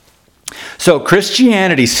So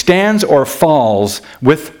Christianity stands or falls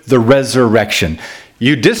with the resurrection.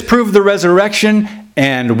 You disprove the resurrection,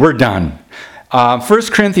 and we're done. 1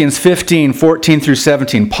 Corinthians 15, 14 through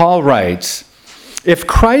 17, Paul writes, "If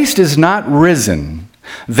Christ is not risen,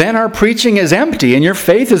 then our preaching is empty, and your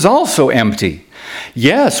faith is also empty.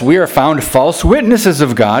 Yes, we are found false witnesses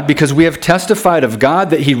of God, because we have testified of God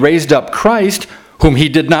that he raised up Christ, whom he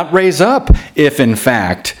did not raise up, if in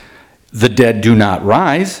fact the dead do not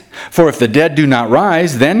rise. For if the dead do not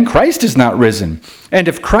rise, then Christ is not risen. And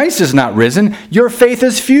if Christ is not risen, your faith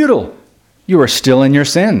is futile. You are still in your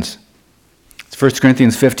sins." It's 1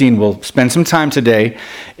 Corinthians 15. We'll spend some time today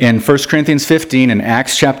in 1 Corinthians 15 and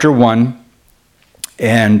Acts chapter 1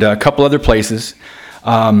 and a couple other places.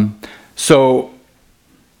 So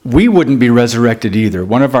we wouldn't be resurrected either.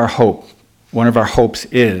 One of our hopes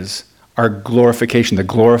is our glorification, the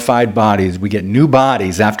glorified bodies. We get new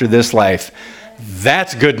bodies after this life.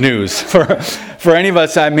 That's good news. For any of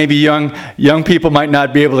us, maybe young people might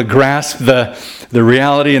not be able to grasp the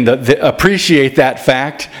reality and appreciate that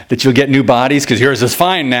fact that you'll get new bodies because yours is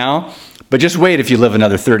fine now. But just wait if you live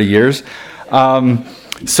another 30 years.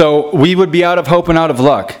 So we would be out of hope and out of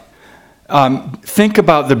luck. Think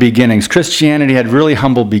about the beginnings. Christianity had really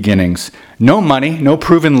humble beginnings. No money, no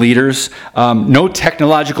proven leaders, no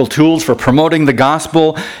technological tools for promoting the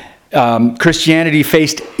gospel. Christianity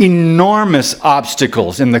faced enormous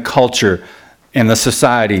obstacles in the culture and the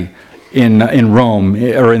society in Rome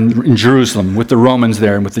or in Jerusalem with the Romans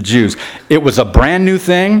there and with the Jews. It was a brand new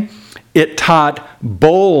thing. It taught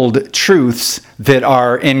bold truths that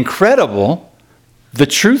are incredible. The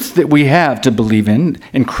truths that we have to believe in,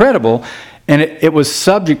 incredible, and it was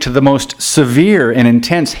subject to the most severe and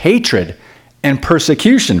intense hatred and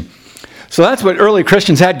persecution. So that's what early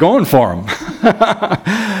Christians had going for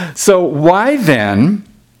them. So why then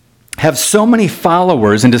have so many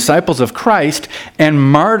followers and disciples of Christ and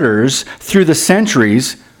martyrs through the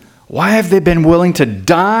centuries, why have they been willing to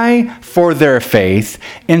die for their faith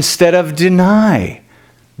instead of deny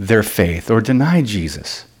their faith or deny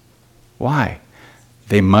Jesus? Why?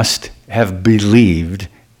 They must have believed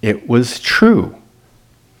it was true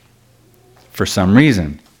for some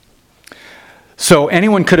reason. So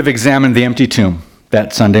anyone could have examined the empty tomb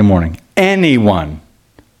that Sunday morning. Anyone.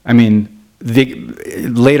 I mean,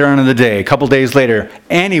 later on in the day, a couple days later,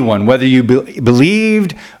 anyone, whether you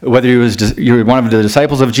believed, whether you were one of the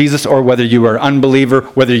disciples of Jesus, or whether you were an unbeliever,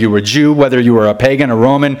 whether you were a Jew, whether you were a pagan, a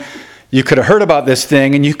Roman, you could have heard about this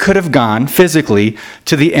thing, and you could have gone physically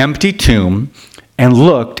to the empty tomb and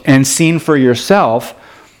looked and seen for yourself.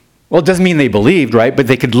 Well, it doesn't mean they believed, right? But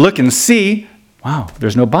they could look and see, wow,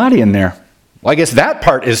 there's no body in there. Well, I guess that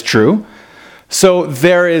part is true. So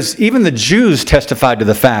even the Jews testified to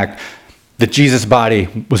the fact that Jesus' body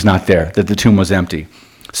was not there, that the tomb was empty.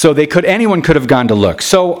 So anyone could have gone to look.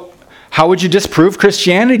 So how would you disprove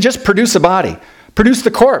Christianity? Just produce a body. Produce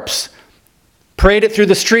the corpse. Parade it through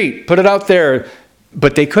the street. Put it out there.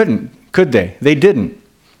 But they couldn't, could they? They didn't.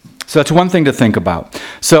 So that's one thing to think about.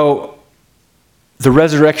 So the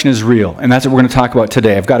resurrection is real, and that's what we're going to talk about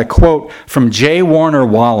today. I've got a quote from J. Warner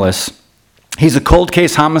Wallace. He's a cold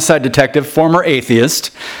case homicide detective, former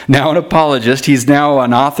atheist, now an apologist. He's now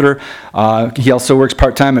an author. He also works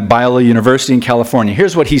part-time at Biola University in California.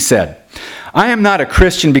 Here's what he said. "I am not a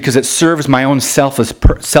Christian because it serves my own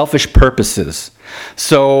selfish purposes."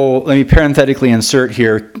 So let me parenthetically insert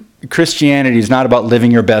here, Christianity is not about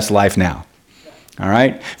living your best life now. All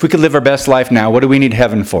right? If we could live our best life now, what do we need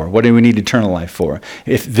heaven for? What do we need eternal life for?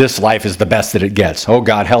 If this life is the best that it gets. Oh,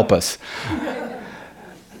 God, help us.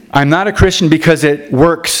 I'm not a Christian because it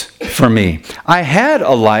works for me. I had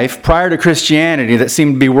a life prior to Christianity that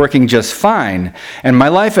seemed to be working just fine, and my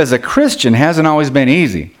life as a Christian hasn't always been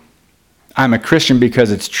easy. I'm a Christian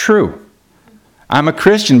because it's true. I'm a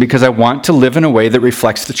Christian because I want to live in a way that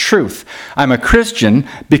reflects the truth. I'm a Christian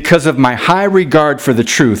because of my high regard for the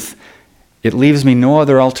truth. It leaves me no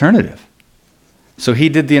other alternative. So he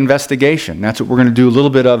did the investigation. That's what we're going to do a little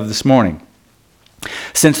bit of this morning.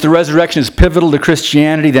 Since the resurrection is pivotal to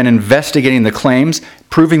Christianity, then investigating the claims,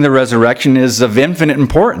 proving the resurrection is of infinite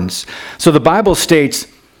importance. So the Bible states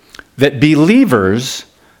that believers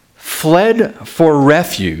fled for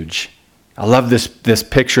refuge. I love this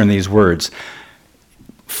picture and these words.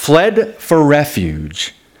 Fled for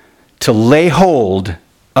refuge to lay hold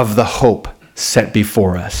of the hope set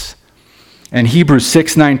before us. And Hebrews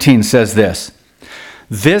 6:19 says this,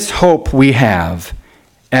 "This hope we have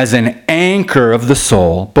as an anchor of the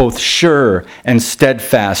soul, both sure and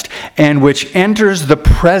steadfast, and which enters the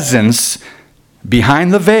presence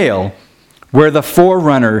behind the veil where the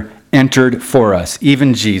forerunner entered for us,"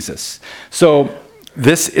 even Jesus. So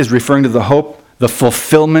This is referring to the hope, the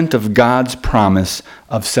fulfillment of God's promise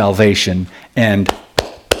of salvation and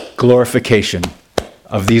glorification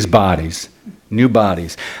of these bodies, new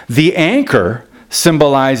bodies. The anchor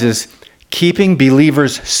symbolizes keeping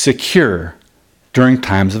believers secure during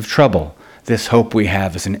times of trouble. This hope we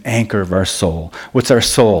have is an anchor of our soul. What's our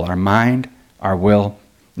soul? Our mind, our will,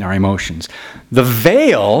 and our emotions. The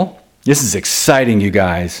veil, this is exciting, you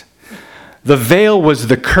guys. The veil was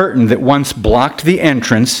the curtain that once blocked the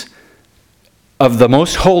entrance of the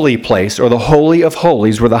most holy place, or the Holy of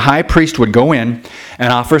Holies, where the high priest would go in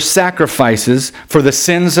and offer sacrifices for the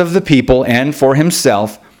sins of the people and for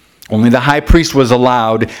himself. Only the high priest was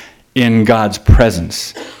allowed in God's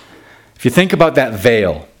presence. If you think about that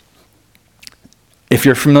veil, if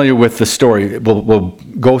you're familiar with the story, we'll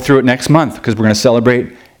go through it next month because we're going to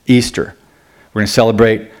celebrate Easter. We're going to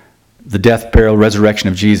celebrate the death, burial, resurrection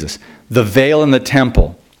of Jesus. The veil in the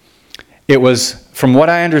temple, it was, from what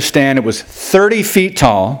I understand, it was 30 feet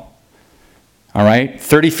tall, all right,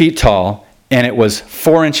 30 feet tall, and it was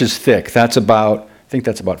 4 inches thick. I think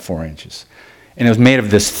that's about 4 inches. And it was made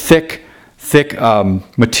of this thick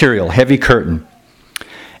material, heavy curtain.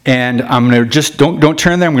 And I'm going to just, don't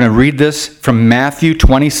turn there, I'm going to read this from Matthew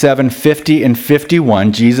 27, 50 and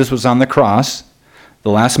 51. Jesus was on the cross, the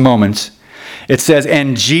last moments. It says,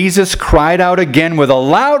 "And Jesus cried out again with a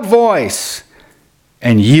loud voice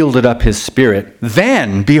and yielded up his spirit.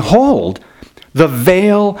 Then, behold, the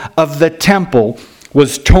veil of the temple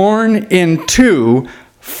was torn in two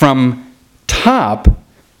from top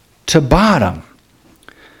to bottom."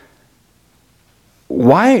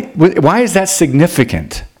 Why is that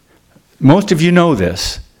significant? Most of you know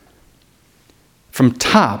this. From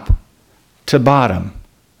top to bottom.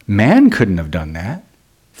 Man couldn't have done that.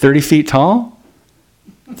 30 feet tall?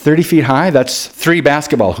 30 feet high? That's 3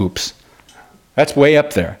 basketball hoops. That's way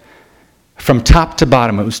up there. From top to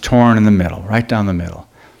bottom, it was torn in the middle, right down the middle.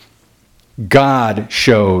 God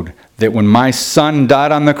showed that when my son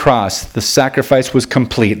died on the cross, the sacrifice was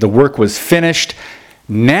complete. The work was finished.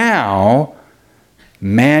 Now,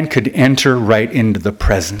 man could enter right into the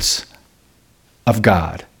presence of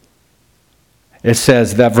God. It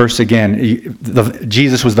says, that verse again,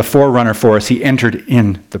 Jesus was the forerunner for us. He entered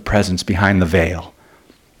in the presence behind the veil.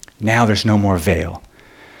 Now there's no more veil.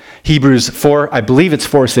 Hebrews 4, I believe it's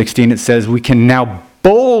 4:16, it says we can now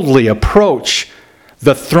boldly approach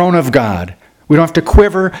the throne of God. We don't have to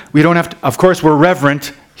quiver. We don't have to, of course, we're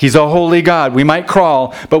reverent. He's a holy God. We might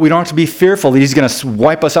crawl, but we don't have to be fearful that he's going to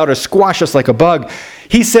wipe us out or squash us like a bug.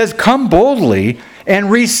 He says, come boldly and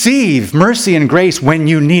receive mercy and grace when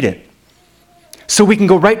you need it. So we can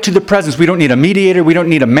go right to the presence. We don't need a mediator. We don't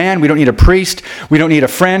need a man. We don't need a priest. We don't need a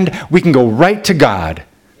friend. We can go right to God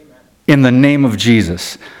in the name of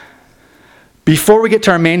Jesus. Before we get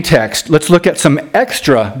to our main text, let's look at some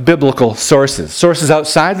extra biblical sources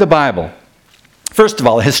outside the Bible. First of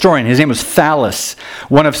all, a historian, his name was Thallus,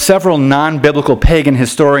 one of several non-biblical pagan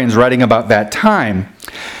historians writing about that time.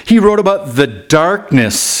 He wrote about the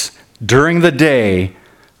darkness during the day,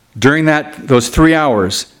 during those 3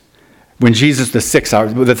 hours, when Jesus, the 6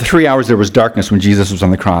 hours, the 3 hours there was darkness when Jesus was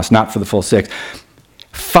on the cross, not for the full 6,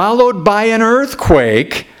 followed by an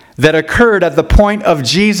earthquake that occurred at the point of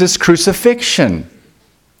Jesus' crucifixion.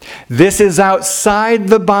 This is outside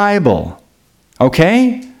the Bible,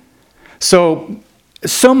 okay? So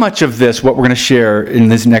much of this, what we're going to share in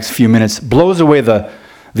these next few minutes, blows away the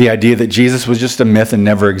idea that Jesus was just a myth and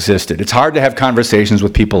never existed. It's hard to have conversations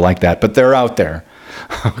with people like that, but they're out there.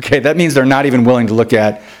 Okay, that means they're not even willing to look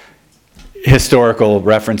at historical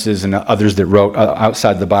references and others that wrote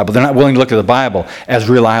outside the Bible. They're not willing to look at the Bible as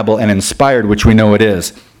reliable and inspired, which we know it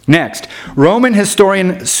is. Next, Roman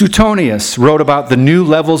historian Suetonius wrote about the new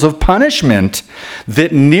levels of punishment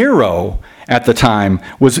that Nero at the time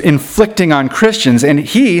was inflicting on Christians, and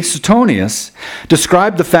he, Suetonius,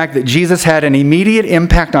 described the fact that Jesus had an immediate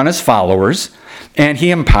impact on his followers, and he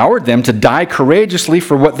empowered them to die courageously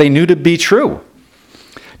for what they knew to be true.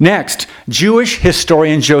 Next, Jewish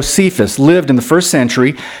historian Josephus lived in the 1st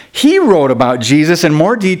century. He wrote about Jesus in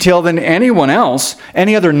more detail than anyone else,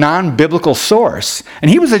 any other non-biblical source. And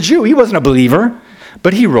he was a Jew. He wasn't a believer.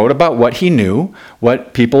 But he wrote about what he knew,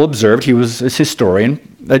 what people observed. He was a historian.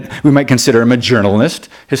 We might consider him a journalist,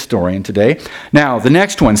 historian today. Now, the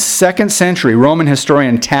next one, 2nd century Roman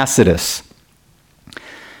historian Tacitus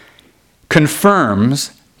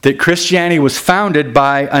confirms that Christianity was founded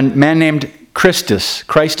by a man named Christus,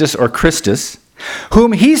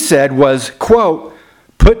 whom he said was, quote,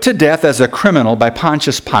 put to death as a criminal by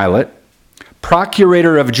Pontius Pilate,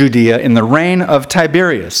 procurator of Judea in the reign of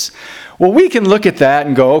Tiberius. Well, we can look at that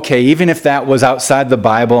and go, okay, even if that was outside the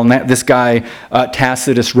Bible and this guy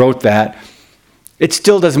Tacitus wrote that, it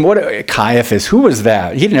still doesn't. Caiaphas, who was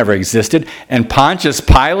that? He never existed. And Pontius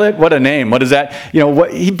Pilate, what a name. What is that?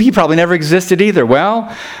 He probably never existed either.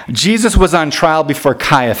 Well, Jesus was on trial before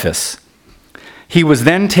Caiaphas. He was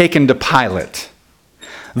then taken to Pilate.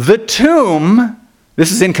 The tomb,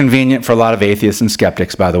 this is inconvenient for a lot of atheists and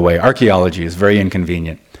skeptics, by the way. Archaeology is very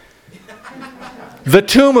inconvenient. The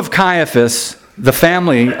tomb of Caiaphas, the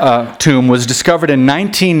family tomb, was discovered in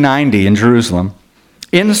 1990 in Jerusalem.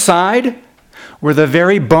 Inside were the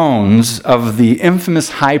very bones of the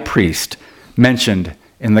infamous high priest mentioned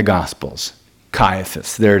in the Gospels,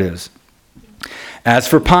 Caiaphas. There it is. As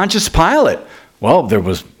for Pontius Pilate, well, there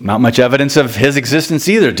was not much evidence of his existence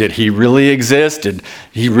either. Did he really exist? Did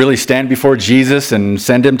he really stand before Jesus and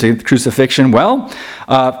send him to crucifixion? Well,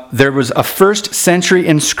 there was a first century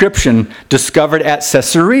inscription discovered at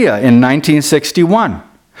Caesarea in 1961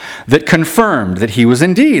 that confirmed that he was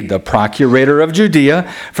indeed the procurator of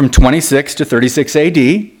Judea from 26 to 36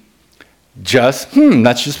 AD.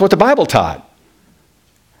 That's just what the Bible taught.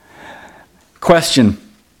 Question.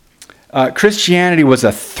 Christianity was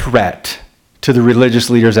a threat to the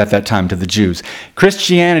religious leaders at that time, to the Jews.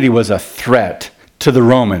 Christianity was a threat to the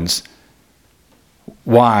Romans.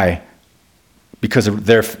 Why? Because of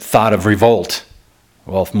their thought of revolt.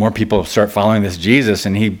 Well, if more people start following this Jesus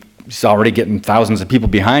and he's already getting thousands of people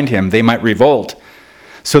behind him, they might revolt.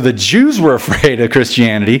 So the Jews were afraid of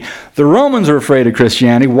Christianity. The Romans were afraid of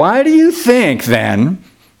Christianity. Why do you think then?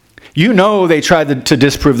 They tried to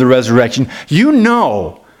disprove the resurrection.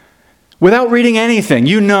 Without reading anything,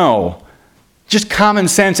 just common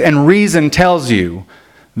sense and reason tells you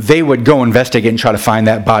they would go investigate and try to find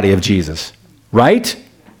that body of Jesus. Right?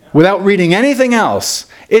 Without reading anything else.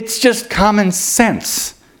 It's just common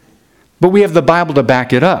sense. But we have the Bible to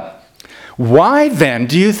back it up. Why then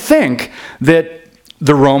do you think that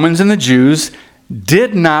the Romans and the Jews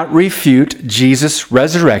did not refute Jesus'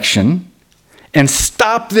 resurrection and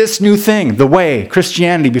stop this new thing, the way,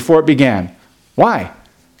 Christianity, before it began? Why?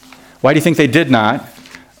 Why do you think they did not?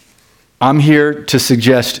 I'm here to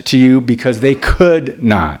suggest to you because they could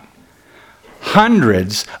not.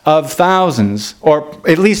 Hundreds of thousands, or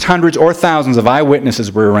at least hundreds or thousands of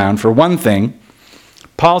eyewitnesses were around. For one thing,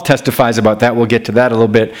 Paul testifies about that. We'll get to that a little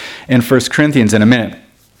bit in 1 Corinthians in a minute.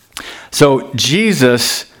 So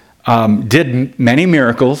Jesus did many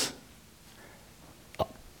miracles. A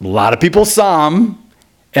lot of people saw him.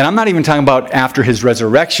 And I'm not even talking about after his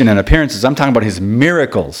resurrection and appearances. I'm talking about his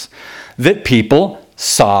miracles that people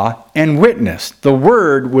saw and witnessed. The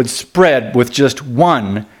word would spread with just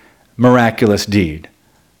one miraculous deed.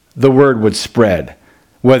 The word would spread.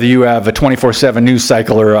 Whether you have a 24/7 news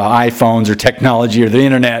cycle or iPhones or technology or the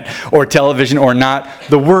internet or television or not,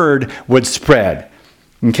 the word would spread.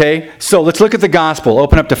 Okay? So let's look at the gospel.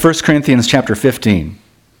 Open up to 1 Corinthians chapter 15.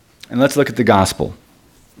 And let's look at the gospel.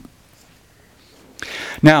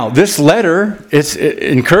 Now, this letter is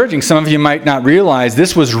encouraging. Some of you might not realize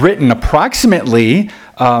this was written approximately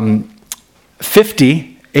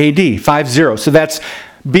 50 AD, 50. So that's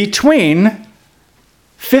between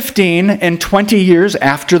 15 and 20 years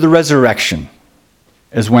after the resurrection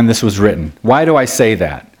is when this was written. Why do I say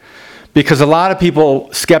that? Because a lot of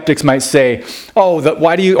people, skeptics might say,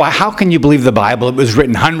 how can you believe the Bible? It was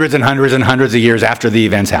written hundreds and hundreds and hundreds of years after the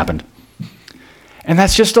events happened. And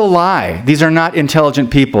that's just a lie. These are not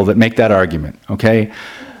intelligent people that make that argument, okay?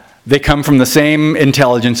 They come from the same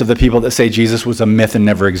intelligence of the people that say Jesus was a myth and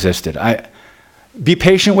never existed. Be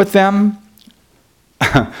patient with them,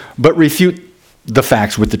 but refute the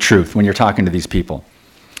facts with the truth when you're talking to these people.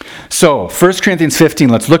 So, 1 Corinthians 15,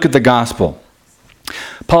 let's look at the gospel.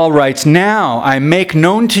 Paul writes, "Now I make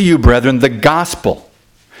known to you, brethren, the gospel,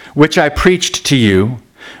 which I preached to you,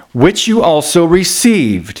 which you also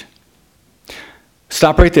received."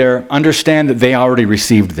 Stop right there. Understand that they already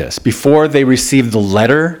received this. Before they received the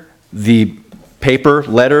letter, the paper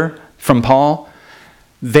letter from Paul,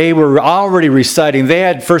 they were already reciting. They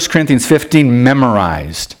had 1 Corinthians 15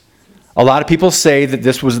 memorized. A lot of people say that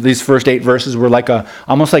these first 8 verses were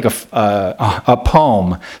almost like a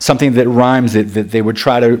poem, something that rhymes that they would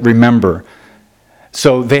try to remember.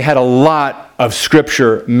 So they had a lot of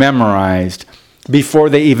scripture memorized before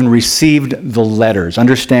they even received the letters.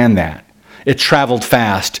 Understand that. It traveled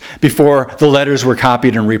fast before the letters were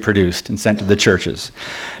copied and reproduced and sent to the churches.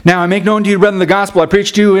 "Now I make known to you, brethren, the gospel I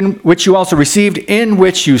preached to you, in which you also received, in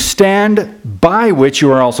which you stand, by which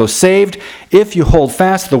you are also saved, if you hold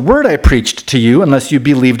fast the word I preached to you, unless you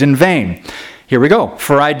believed in vain." Here we go.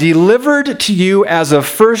 "For I delivered to you as of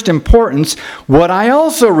first importance what I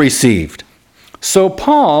also received, So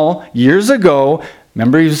Paul, years ago,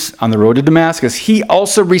 remember he was on the road to Damascus, he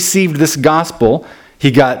also received this gospel.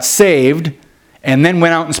 He got saved and then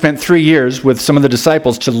went out and spent 3 years with some of the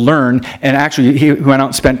disciples to learn. And actually, he went out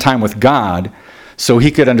and spent time with God so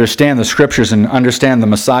he could understand the scriptures and understand the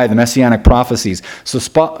Messiah, the messianic prophecies. So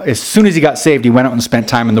as soon as he got saved, he went out and spent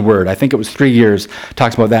time in the Word. I think it was 3 years.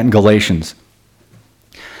 Talks about that in Galatians.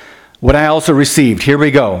 What I also received, here we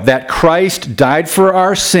go, that Christ died for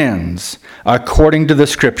our sins according to the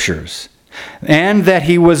scriptures, and that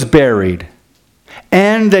he was buried,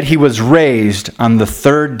 and that he was raised on the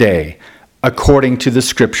third day according to the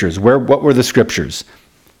scriptures. What were the scriptures?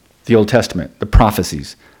 The Old Testament, the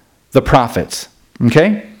prophecies, the prophets.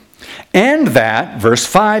 Okay? And that, verse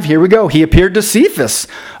 5, here we go, he appeared to Cephas.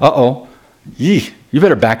 You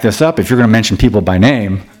better back this up if you're going to mention people by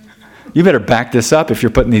name. You better back this up if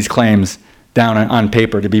you're putting these claims down on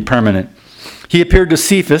paper to be permanent. He appeared to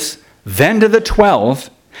Cephas, then to the 12.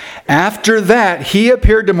 After that, he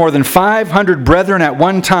appeared to more than 500 brethren at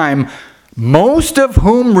one time, most of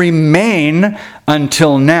whom remain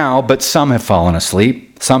until now, but some have fallen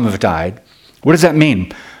asleep, some have died. What does that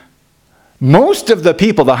mean? Most of the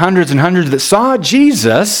people, the hundreds and hundreds that saw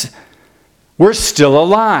Jesus, were still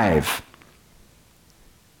alive.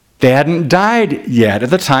 They hadn't died yet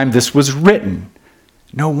at the time this was written.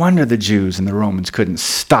 No wonder the Jews and the Romans couldn't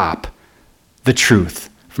stop the truth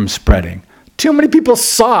from spreading. Too many people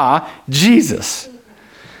saw Jesus.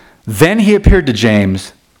 Then he appeared to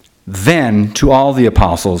James, then to all the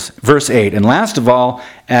apostles. Verse 8, and last of all,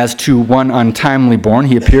 as to one untimely born,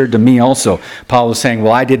 he appeared to me also. Paul was saying,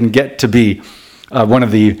 well, I didn't get to be one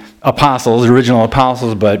of the apostles, original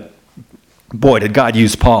apostles, but boy, did God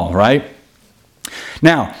use Paul, right?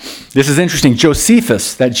 Now, this is interesting.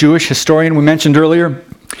 Josephus, that Jewish historian we mentioned earlier,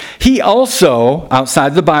 he also,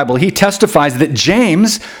 outside the Bible, he testifies that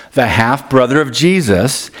James, the half-brother of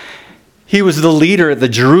Jesus, he was the leader at the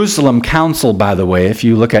Jerusalem Council, by the way. If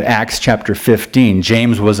you look at Acts chapter 15,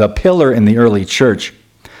 James was a pillar in the early church.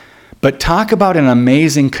 But talk about an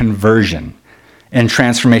amazing conversion and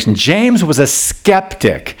transformation. James was a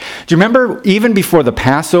skeptic. Do you remember even before the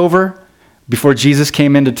Passover, before Jesus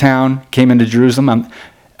came into town, came into Jerusalem,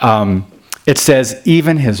 it says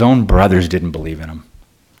even his own brothers didn't believe in him.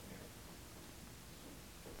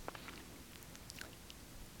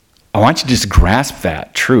 I want you to just grasp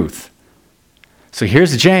that truth. So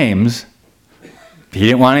here's James. He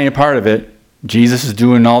didn't want any part of it. Jesus is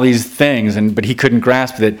doing all these things, but he couldn't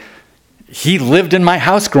grasp that he lived in my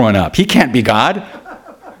house growing up. He can't be God.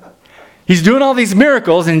 He's doing all these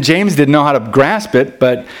miracles, and James didn't know how to grasp it,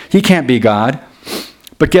 but he can't be God.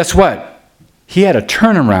 But guess what? He had a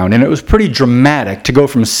turnaround, and it was pretty dramatic to go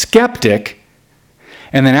from skeptic,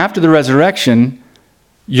 and then after the resurrection,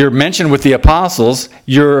 you're mentioned with the apostles,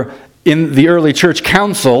 you're in the early church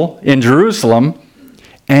council in Jerusalem,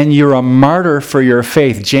 and you're a martyr for your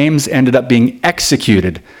faith. James ended up being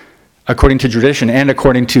executed according to tradition and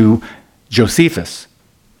according to Josephus.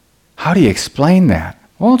 How do you explain that?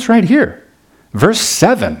 Well, it's right here. Verse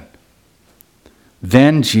 7.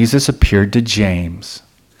 Then Jesus appeared to James.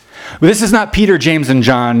 Well, this is not Peter, James, and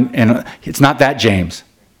John, and it's not that James.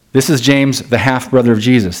 This is James, the half-brother of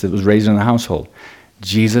Jesus that was raised in the household.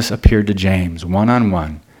 Jesus appeared to James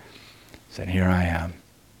one-on-one. Said, here I am.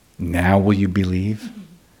 Now will you believe?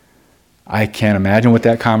 I can't imagine what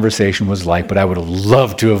that conversation was like, but I would have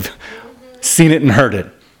loved to have seen it and heard it.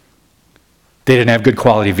 They didn't have good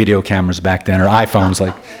quality video cameras back then, or iPhones,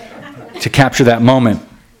 to capture that moment.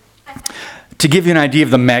 To give you an idea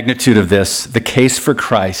of the magnitude of this, the case for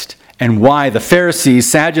Christ, and why the Pharisees,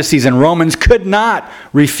 Sadducees, and Romans could not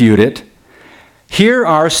refute it, here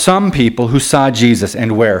are some people who saw Jesus,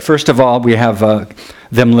 and where? First of all, we have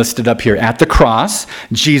them listed up here. At the cross,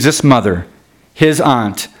 Jesus' mother, his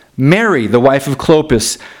aunt, Mary, the wife of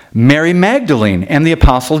Clopas, Mary Magdalene, and the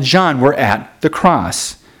apostle John were at the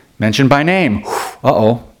cross. Mentioned by name.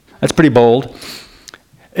 That's pretty bold.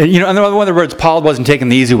 And, in other words, Paul wasn't taking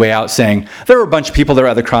the easy way out saying, there were a bunch of people that were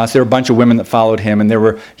at the cross, there were a bunch of women that followed him,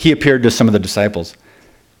 and he appeared to some of the disciples.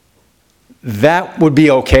 That would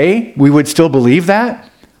be okay. We would still believe that.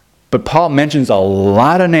 But Paul mentions a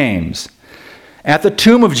lot of names. At the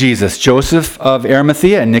tomb of Jesus, Joseph of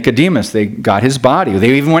Arimathea and Nicodemus, they got his body.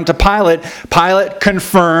 They even went to Pilate. Pilate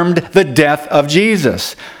confirmed the death of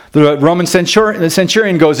Jesus. The Roman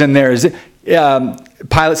centurion goes in there.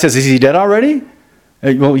 Pilate says, is he dead already?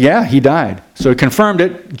 Well, yeah, he died. So he confirmed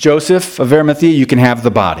it. Joseph of Arimathea, you can have the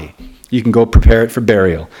body. You can go prepare it for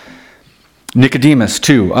burial. Nicodemus,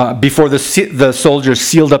 too. Before the soldiers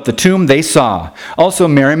sealed up the tomb, they saw. Also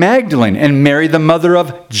Mary Magdalene and Mary, the mother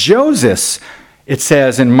of Joseph. It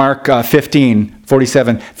says in Mark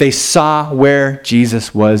 15:47, they saw where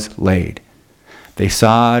Jesus was laid. They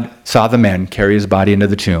saw the men carry his body into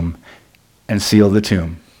the tomb and seal the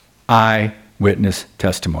tomb. Eyewitness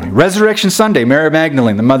testimony. Resurrection Sunday, Mary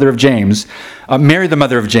Magdalene, the mother of James. Mary, the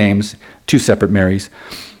mother of James, two separate Marys.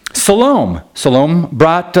 Salome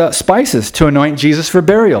brought spices to anoint Jesus for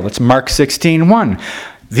burial. That's Mark 16:1.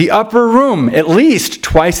 The upper room, at least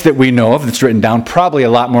twice that we know of, that's written down, probably a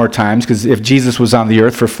lot more times, because if Jesus was on the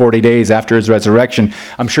earth for 40 days after his resurrection,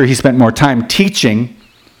 I'm sure he spent more time teaching.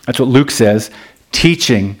 That's what Luke says,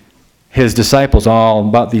 teaching his disciples all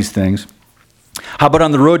about these things. How about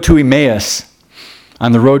on the road to Emmaus?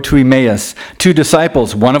 On the road to Emmaus, two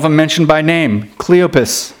disciples, one of them mentioned by name,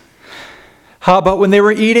 Cleopas. How about when they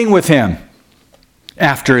were eating with him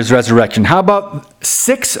after his resurrection? How about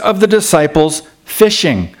 6 of the disciples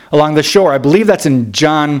fishing along the shore? I believe that's in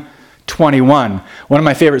John 21, one of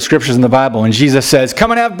my favorite scriptures in the Bible. And Jesus says,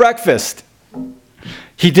 come and have breakfast.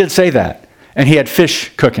 He did say that. And he had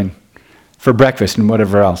fish cooking for breakfast and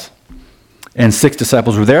whatever else. And 6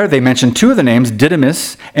 disciples were there. They mentioned 2 of the names,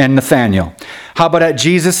 Didymus and Nathanael. How about at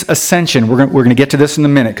Jesus' ascension? We're going to get to this in a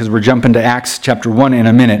minute because we're jumping to Acts chapter 1 in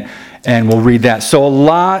a minute. And we'll read that. So a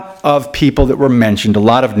lot of people that were mentioned, a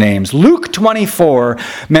lot of names. Luke 24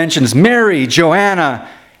 mentions Mary, Joanna,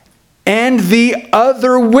 and the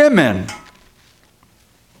other women.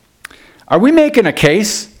 Are we making a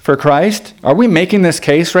case for Christ? Are we making this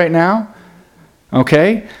case right now?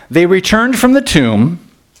 Okay. They returned from the tomb,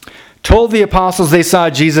 told the apostles they saw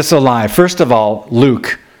Jesus alive. First of all,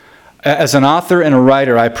 Luke. As an author and a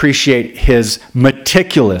writer, I appreciate his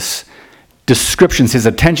meticulous descriptions, his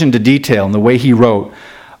attention to detail, and the way he wrote,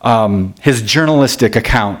 his journalistic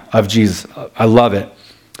account of Jesus. I love it.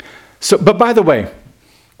 So, but by the way,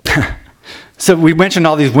 so we mentioned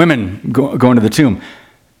all these women going to the tomb.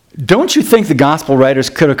 Don't you think the gospel writers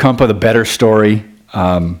could have come up with a better story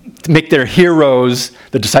to make their heroes,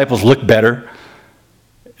 the disciples, look better?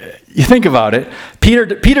 You think about it.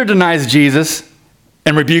 Peter denies Jesus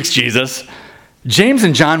and rebukes Jesus. James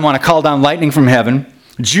and John want to call down lightning from heaven.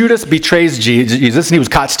 Judas betrays Jesus, and he was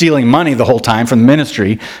caught stealing money the whole time from the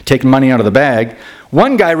ministry, taking money out of the bag.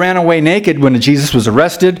 One guy ran away naked when Jesus was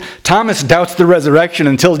arrested. Thomas doubts the resurrection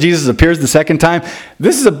until Jesus appears the second time.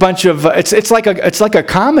 This is a bunch of, it's like a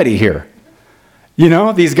comedy here. You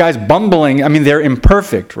know, these guys bumbling, I mean, they're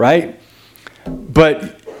imperfect, right?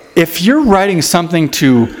 But if you're writing something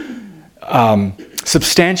to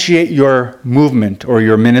substantiate your movement or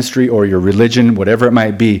your ministry or your religion, whatever it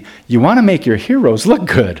might be, you want to make your heroes look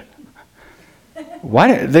good.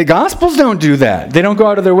 Why? The Gospels don't do that. They don't go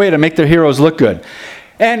out of their way to make their heroes look good.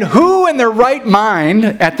 And who in their right mind,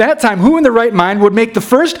 at that time, who in their right mind would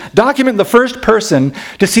document the first person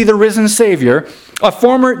to see the risen Savior, a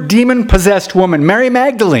former demon-possessed woman, Mary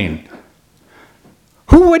Magdalene?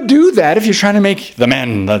 Who would do that if you're trying to make the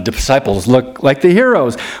men, the disciples, look like the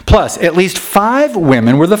heroes? Plus, at least 5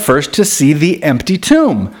 women were the first to see the empty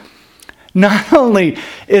tomb. Not only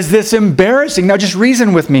is this embarrassing, now just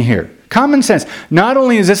reason with me here. Common sense. Not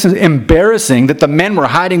only is this embarrassing that the men were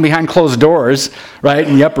hiding behind closed doors, right,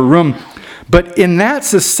 in the upper room, but in that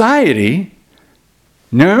society,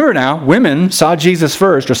 remember now, women saw Jesus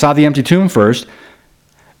first, or saw the empty tomb first.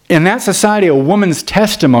 In that society, a woman's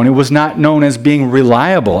testimony was not known as being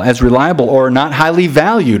reliable or not highly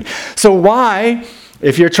valued. So why,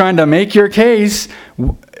 if you're trying to make your case,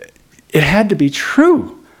 it had to be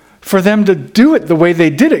true for them to do it the way they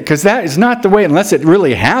did it, because that is not the way, unless it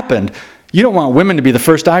really happened. You don't want women to be the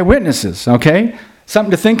first eyewitnesses, okay?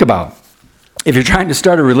 Something to think about. If you're trying to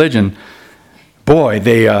start a religion, boy,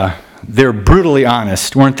 they're brutally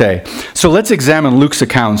honest, weren't they? So let's examine Luke's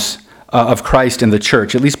accounts of Christ and the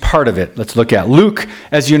church, at least part of it. Let's look at Luke,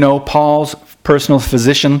 as you know, Paul's personal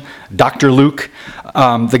physician, Dr. Luke.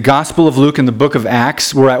 The Gospel of Luke and the book of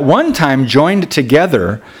Acts were at one time joined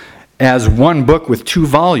together as one book with 2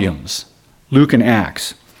 volumes, Luke and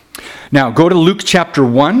Acts. Now, go to Luke chapter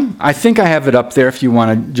 1. I think I have it up there if you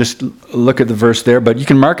want to just look at the verse there, but you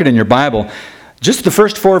can mark it in your Bible. Just the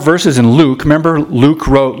first 4 verses in Luke. Remember, Luke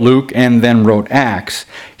wrote Luke and then wrote Acts.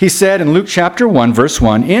 He said in Luke chapter 1, verse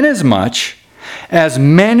 1, "Inasmuch as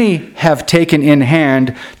many have taken in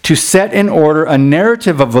hand to set in order a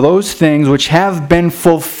narrative of those things which have been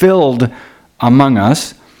fulfilled among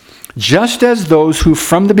us, just as those who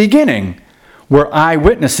from the beginning were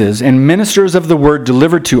eyewitnesses and ministers of the word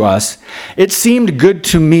delivered to us, it seemed good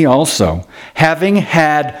to me also, having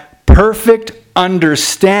had perfect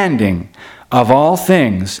understanding of all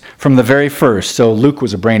things from the very first." So Luke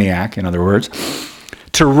was a brainiac, in other words.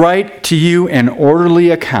 "To write to you an orderly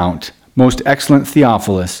account, most excellent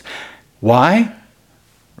Theophilus." Why?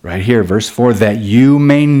 right here, verse 4, that you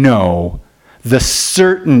may know the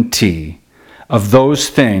certainty of those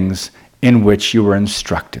things in which you were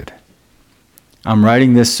instructed. I'm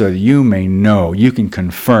writing this so that you may know, you can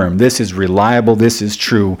confirm, this is reliable, this is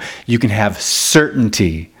true. You can have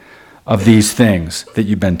certainty of these things that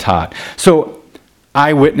you've been taught. So,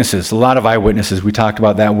 eyewitnesses, a lot of eyewitnesses, we talked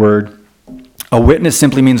about that word. A witness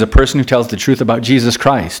simply means a person who tells the truth about Jesus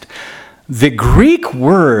Christ. The Greek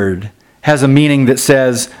word has a meaning that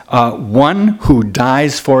says one who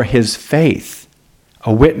dies for his faith.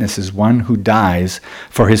 A witness is one who dies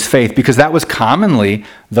for his faith, because that was commonly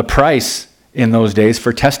the price in those days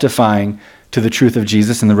for testifying to the truth of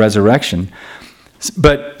Jesus and the resurrection.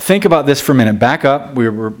 But think about this for a minute. Back up.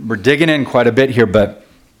 We're digging in quite a bit here, but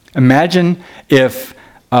imagine if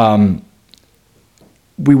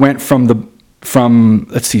we went from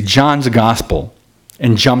let's see, John's gospel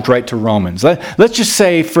and jumped right to Romans. Let's just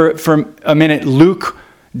say for a minute Luke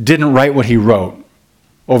didn't write what he wrote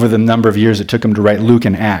over the number of years it took him to write Luke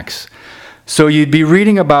and Acts. So you'd be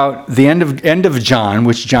reading about the end of John,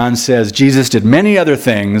 which John says Jesus did many other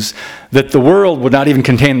things that the world would not even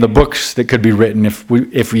contain the books that could be written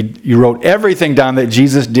if you wrote everything down that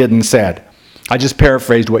Jesus did and said. I just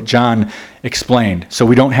paraphrased what John explained. So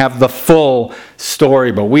we don't have the full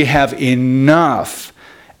story, but we have enough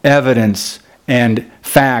evidence and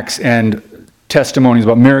facts and testimonies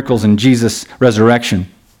about miracles and Jesus' resurrection.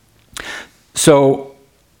 So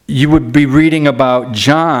you would be reading about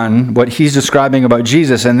John, what he's describing about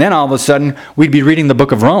Jesus, and then all of a sudden we'd be reading the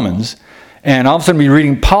book of Romans, and all of a sudden we'd be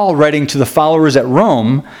reading Paul writing to the followers at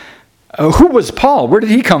Rome. Who was Paul? Where did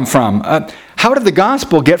he come from? How did the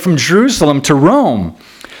gospel get from Jerusalem to Rome?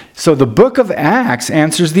 So the book of Acts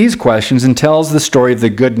answers these questions and tells the story of the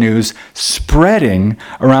good news spreading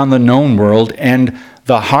around the known world and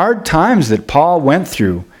the hard times that Paul went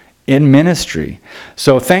through in ministry.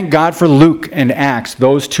 So thank God for Luke and Acts,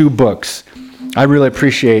 those two books. I really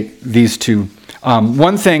appreciate these two.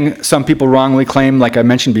 One thing some people wrongly claim, like I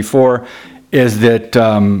mentioned before, is that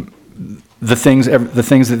the things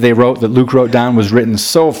that they wrote, that Luke wrote down, was written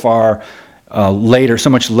so far later, so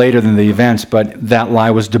much later than the events, but that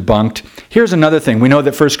lie was debunked. Here's another thing. We know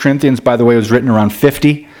that 1 Corinthians, by the way, was written around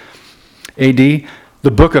 50 AD.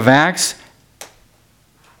 The book of Acts,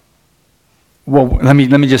 well, let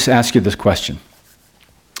me just ask you this question.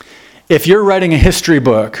 If you're writing a history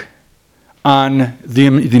book on the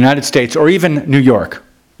United States, or even New York,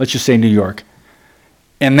 let's just say New York,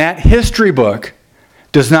 and that history book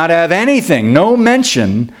does not have anything, no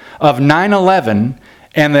mention of 9/11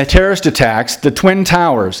 and the terrorist attacks, the Twin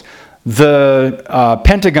Towers, the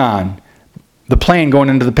Pentagon, the plane going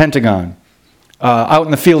into the Pentagon, out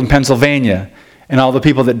in the field in Pennsylvania, and all the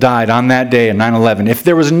people that died on that day in 9/11. If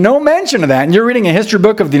there was no mention of that, and you're reading a history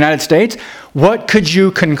book of the United States, what could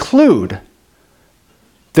you conclude?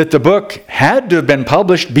 That the book had to have been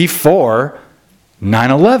published before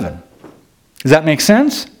 9/11. Does that make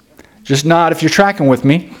sense? Just nod if you're tracking with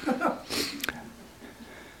me.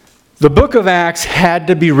 The book of Acts had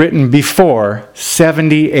to be written before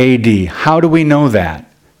 70 AD. How do we know that?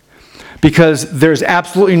 Because there's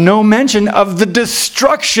absolutely no mention of the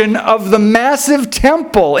destruction of the massive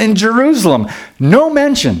temple in Jerusalem. No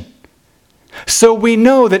mention. So we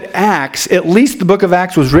know that Acts, at least the book of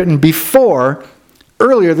Acts, was written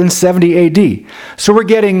earlier than 70 AD. So we're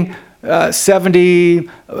getting 70,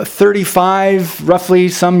 35, roughly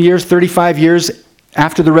some years, 35 years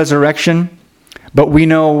after the resurrection. But we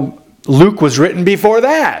know Luke was written before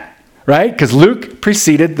that. Right? Because Luke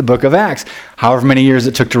preceded the book of Acts. However many years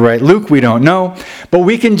it took to write Luke, we don't know. But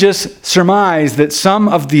we can just surmise that some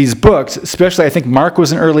of these books, especially I think Mark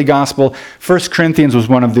was an early gospel, 1 Corinthians was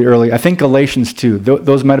one of the early, I think Galatians too.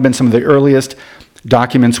 Those might have been some of the earliest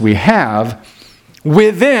documents we have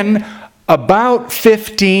within about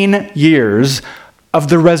 15 years of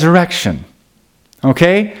the resurrection.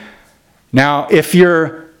 Okay? Now, if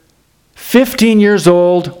you're 15 years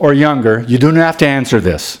old or younger, you don't have to answer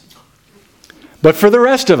this. But for the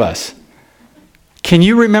rest of us, can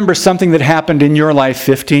you remember something that happened in your life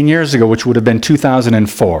 15 years ago, which would have been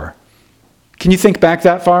 2004? Can you think back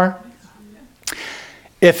that far?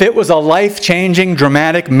 If it was a life-changing,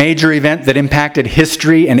 dramatic, major event that impacted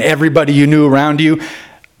history and everybody you knew around you,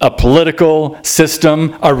 a political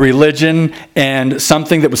system, a religion, and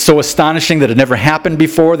something that was so astonishing that had never happened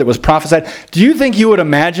before, that was prophesied, do you think you would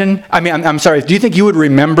imagine, do you think you would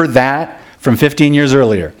remember that from 15 years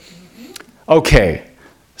earlier? Okay,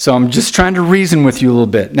 so I'm just trying to reason with you a little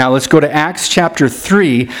bit. Now let's go to Acts chapter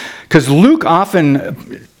 3, because Luke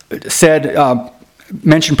often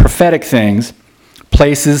mentioned prophetic things,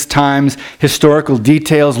 places, times, historical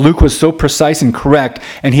details. Luke was so precise and correct,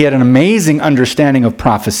 and he had an amazing understanding of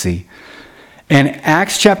prophecy. And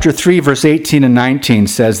Acts chapter 3, verse 18 and 19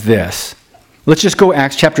 says this. Let's just go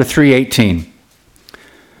Acts chapter 3, 18.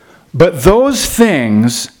 But those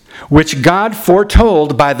things which God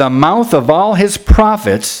foretold by the mouth of all his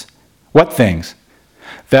prophets, what things?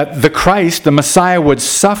 That the Christ, the Messiah, would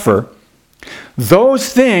suffer.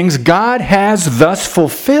 Those things God has thus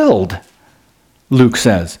fulfilled, Luke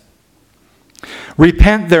says.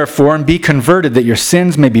 Repent, therefore, and be converted, that your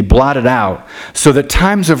sins may be blotted out, so that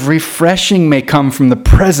times of refreshing may come from the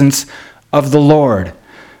presence of the Lord.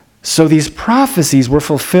 So these prophecies were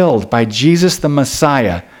fulfilled by Jesus the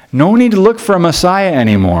Messiah. No need to look for a Messiah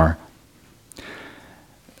anymore.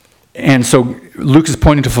 And so Luke is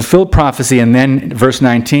pointing to fulfilled prophecy, and then verse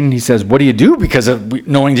 19, he says, what do you do? Because of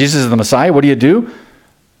knowing Jesus is the Messiah, what do you do?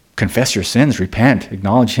 Confess your sins, repent,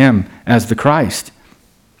 acknowledge him as the Christ.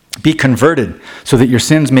 Be converted so that your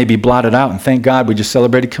sins may be blotted out. And thank God we just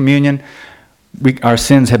celebrated communion. Our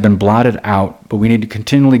sins have been blotted out, but we need to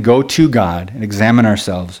continually go to God and examine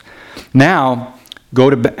ourselves. Now, go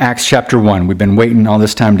to Acts chapter 1. We've been waiting all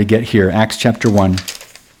this time to get here. Acts chapter 1.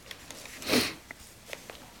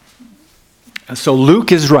 So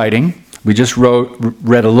Luke is writing. We just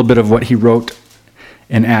read a little bit of what he wrote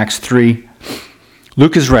in Acts 3.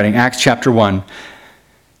 Luke is writing, Acts chapter 1.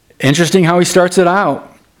 Interesting how he starts it out.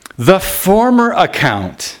 The former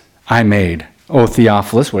account I made, O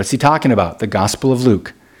Theophilus. What is he talking about? The Gospel of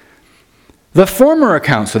Luke. The former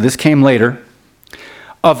account, so this came later,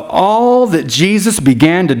 of all that Jesus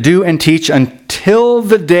began to do and teach until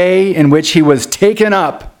the day in which he was taken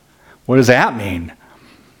up. What does that mean?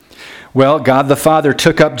 Well, God the Father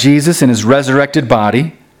took up Jesus in his resurrected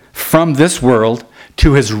body from this world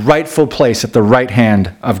to his rightful place at the right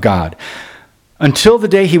hand of God. Until the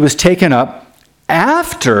day he was taken up,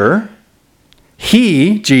 after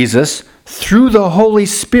he, Jesus, through the Holy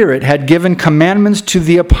Spirit, had given commandments to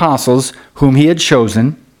the apostles whom he had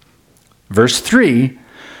chosen. Verse 3,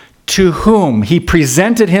 to whom he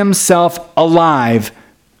presented himself alive.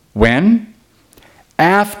 When?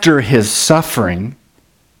 After his suffering,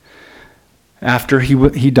 after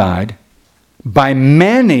he died, by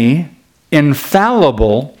many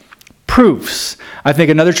infallible proofs. I think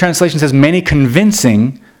another translation says many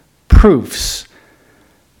convincing proofs,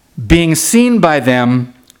 being seen by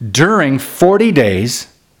them during 40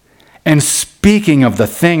 days, and speaking of the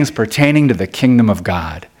things pertaining to the kingdom of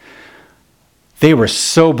God. They were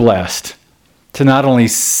so blessed to not only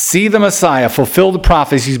see the Messiah, fulfill the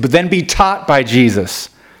prophecies, but then be taught by Jesus.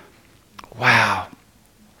 Wow.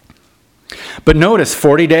 But notice,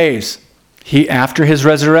 40 days. After his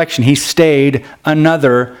resurrection, he stayed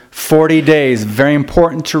another 40 days. Very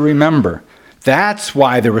important to remember. That's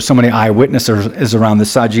why there were so many eyewitnesses around that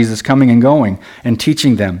saw Jesus coming and going and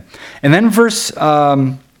teaching them. And then verse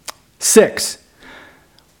 6.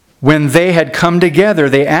 When they had come together,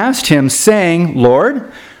 they asked him, saying,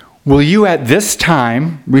 Lord, will you at this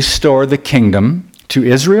time restore the kingdom to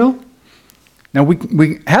Israel? Now,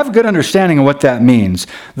 we have a good understanding of what that means.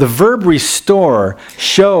 The verb restore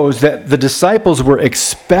shows that the disciples were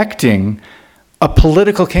expecting a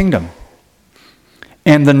political kingdom.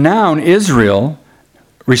 And the noun Israel,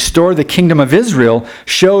 restore the kingdom of Israel,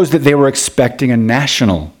 shows that they were expecting a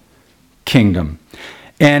national kingdom.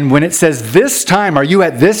 And when it says this time, are you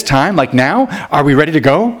at this time, like now? Are we ready to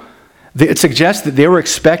go? It suggests that they were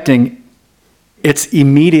expecting its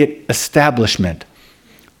immediate establishment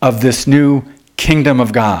of this new kingdom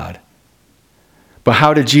of God. But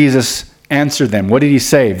how did Jesus answer them? What did he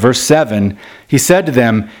say? Verse 7, he said to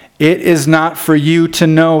them, it is not for you to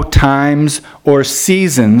know times or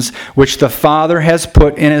seasons which the Father has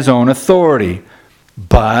put in his own authority,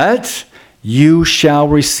 but you shall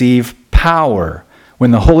receive power when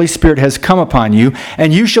the Holy Spirit has come upon you,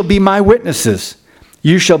 and you shall be my witnesses.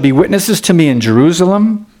 You shall be witnesses to me in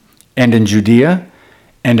Jerusalem and in Judea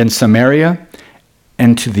and in Samaria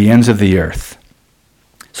and to the ends of the earth.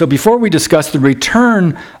 So before we discuss the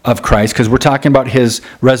return of Christ, because we're talking about his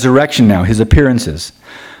resurrection now, his appearances,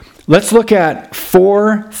 let's look at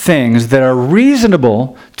 4 things that are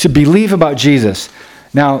reasonable to believe about Jesus.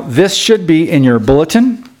 Now, this should be in your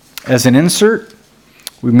bulletin as an insert.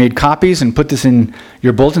 We made copies and put this in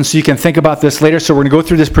your bulletin so you can think about this later. So we're going to go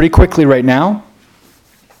through this pretty quickly right now.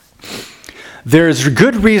 There's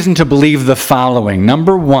good reason to believe the following.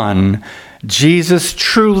 Number 1, Jesus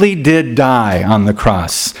truly did die on the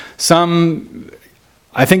cross.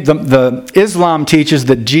 I think the Islam teaches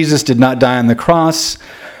that Jesus did not die on the cross.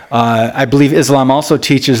 I believe Islam also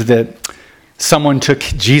teaches that someone took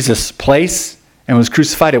Jesus' place and was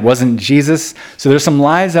crucified. It wasn't Jesus. So there's some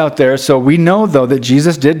lies out there. So we know, though, that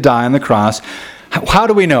Jesus did die on the cross. How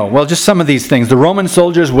do we know? Well, just some of these things. The Roman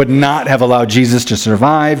soldiers would not have allowed Jesus to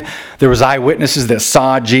survive. There was eyewitnesses that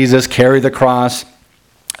saw Jesus carry the cross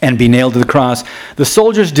and be nailed to the cross. The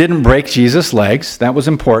soldiers didn't break Jesus' legs. That was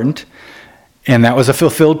important. And that was a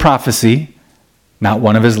fulfilled prophecy. Not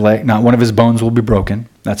one of his bones will be broken.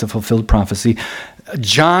 That's a fulfilled prophecy.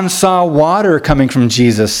 John saw water coming from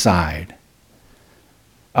Jesus' side.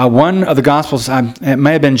 One of the Gospels, it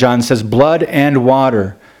may have been John, says blood and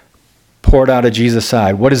water poured out of Jesus'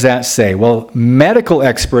 side. What does that say? Well, medical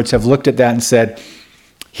experts have looked at that and said,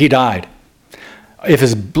 he died. If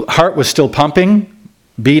his heart was still pumping,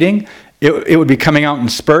 beating, it would be coming out in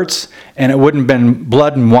spurts, and it wouldn't have been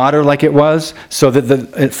blood and water like it was, so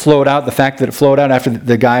that it flowed out. The fact that it flowed out after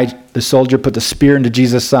the soldier put the spear into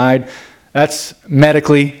Jesus' side, that's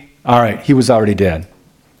medically, all right, he was already dead.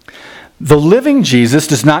 The living Jesus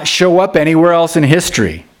does not show up anywhere else in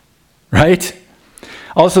history, right?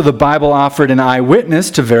 Also, the Bible offered an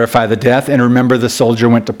eyewitness to verify the death, and remember, the soldier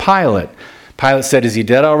went to Pilate. Pilate said, is he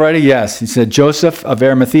dead already? Yes. He said, Joseph of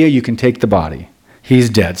Arimathea, you can take the body.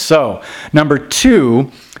 He's dead. So, number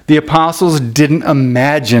 2, the apostles didn't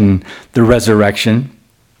imagine the resurrection.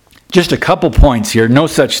 Just a couple points here. No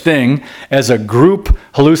such thing as a group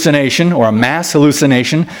hallucination or a mass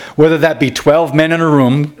hallucination, whether that be 12 men in a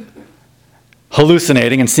room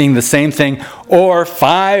hallucinating and seeing the same thing, or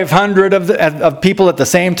 500 of people at the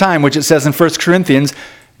same time, which it says in 1 Corinthians,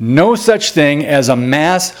 no such thing as a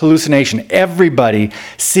mass hallucination. Everybody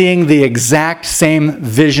seeing the exact same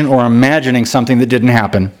vision or imagining something that didn't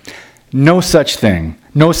happen. No such thing.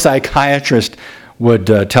 No psychiatrist would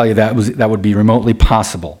tell you that would be remotely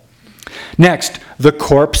possible. Next, the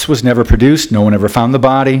corpse was never produced. No one ever found the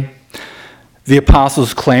body. The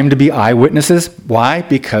apostles claimed to be eyewitnesses. Why?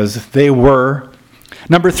 Because they were.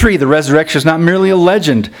 Number 3, the resurrection is not merely a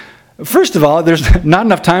legend. First of all, there's not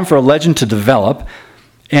enough time for a legend to develop.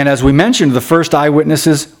 And as we mentioned, the first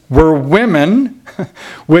eyewitnesses were women,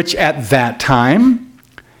 which at that time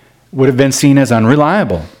would have been seen as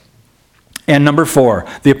unreliable. And number 4,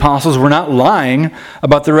 the apostles were not lying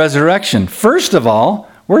about the resurrection. First of all,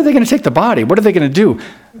 where are they going to take the body? What are they going to do?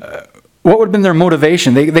 What would have been their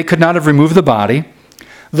motivation? They could not have removed the body.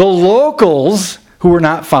 The locals, who were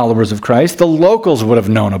not followers of Christ, the locals would have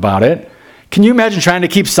known about it. Can you imagine trying to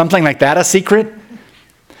keep something like that a secret?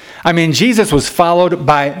 I mean, Jesus was followed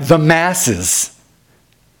by the masses.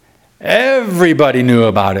 Everybody knew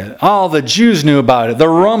about it. All the Jews knew about it. The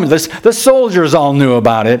Romans, the soldiers all knew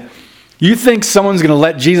about it. You think someone's going to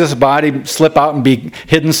let Jesus' body slip out and be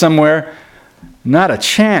hidden somewhere? Not a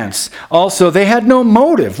chance. Also, they had no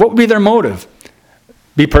motive. What would be their motive?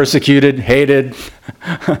 Be persecuted, hated,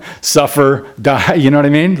 suffer, die. You know what I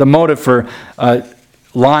mean? The motive for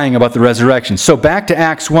lying about the resurrection. So back to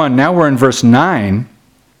Acts 1. Now we're in verse 9.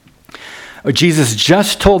 Jesus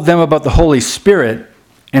just told them about the Holy Spirit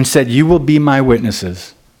and said, you will be my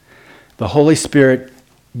witnesses. The Holy Spirit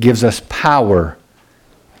gives us power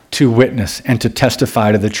to witness and to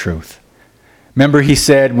testify to the truth. Remember, he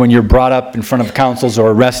said, when you're brought up in front of councils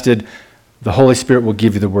or arrested, the Holy Spirit will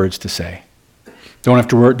give you the words to say.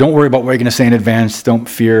 Don't worry about what you're going to say in advance. Don't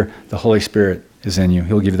fear. The Holy Spirit is in you.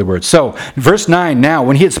 He'll give you the words. So, verse 9, now,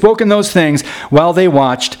 when he had spoken those things, while they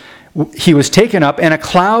watched, he was taken up, and a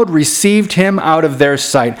cloud received him out of their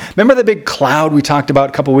sight. Remember the big cloud we talked about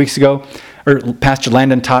a couple weeks ago? Or Pastor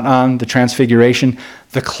Landon taught on the transfiguration?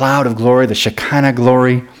 The cloud of glory, the Shekinah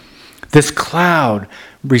glory. This cloud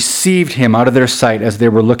received him out of their sight as they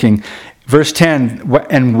were looking. Verse 10,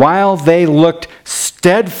 and while they looked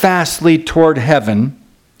steadfastly toward heaven,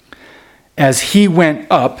 as he went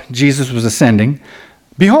up, Jesus was ascending,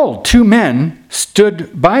 behold, 2 men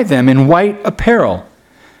stood by them in white apparel,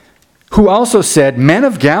 who also said, men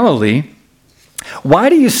of Galilee, why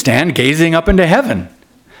do you stand gazing up into heaven?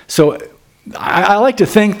 So I like to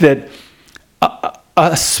think that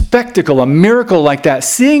a spectacle, a miracle like that,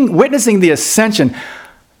 witnessing the ascension,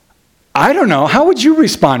 I don't know, how would you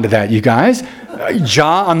respond to that, you guys?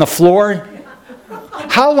 Jaw on the floor?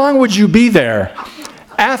 How long would you be there?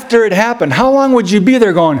 After it happened, how long would you be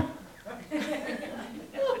there going,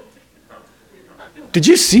 did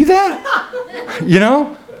you see that? You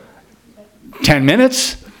know? 10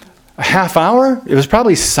 minutes? A half hour? It was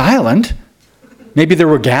probably silent. Maybe there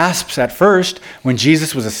were gasps at first when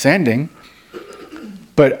Jesus was ascending.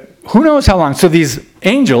 But who knows how long? So these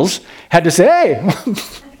angels had to say, hey,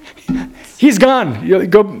 he's gone.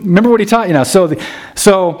 Go, remember what he taught you now.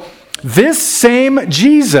 So this same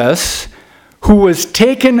Jesus who was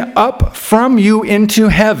taken up from you into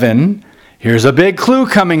heaven, Here's a big clue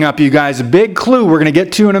coming up, you guys. A big clue we're going to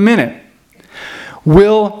get to in a minute.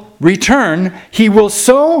 Will return. He will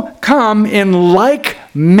so come in like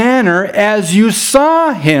manner as you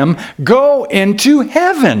saw him go into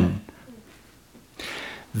heaven.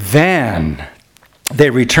 Then they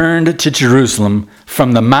returned to Jerusalem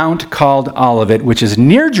from the mount called Olivet, which is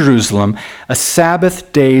near Jerusalem, a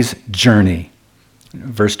Sabbath day's journey.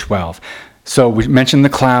 Verse 12. So we mentioned the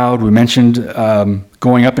cloud, we mentioned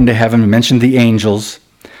going up into heaven, we mentioned the angels.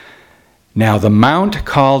 Now the mount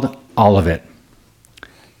called Olivet.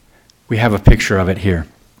 We have a picture of it here.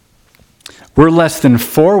 We're less than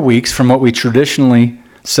 4 weeks from what we traditionally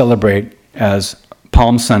celebrate as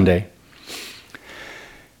Palm Sunday.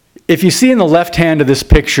 If you see in the left hand of this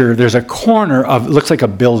picture, there's a corner of, it looks like a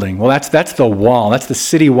building. Well, that's the wall. That's the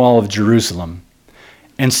city wall of Jerusalem.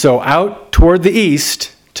 And so out toward the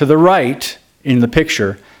east, to the right in the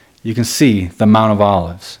picture, you can see the Mount of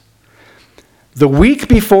Olives. The week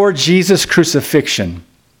before Jesus' crucifixion,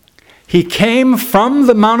 he came from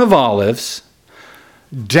the Mount of Olives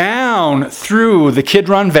down through the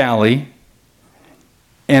Kidron Valley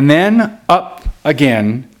and then up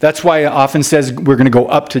again. That's why it often says we're going to go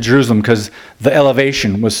up to Jerusalem, because the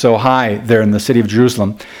elevation was so high there in the city of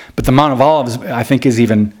Jerusalem. But the Mount of Olives, I think, is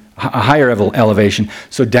even a higher elevation.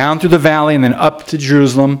 So down through the valley and then up to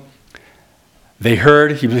Jerusalem. They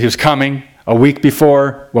heard he was coming a week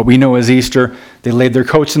before what we know as Easter. They laid their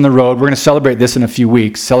coats in the road. We're going to celebrate this in a few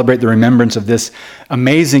weeks, celebrate the remembrance of this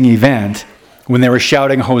amazing event when they were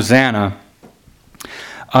shouting Hosanna.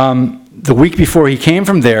 The week before, he came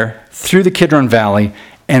from there through the Kidron Valley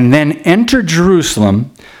and then entered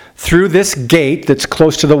Jerusalem through this gate that's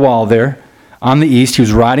close to the wall there on the east. He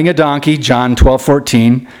was riding a donkey, John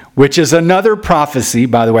 12:14, which is another prophecy,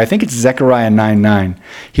 by the way. I think it's Zechariah 9:9.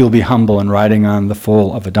 He will be humble and riding on the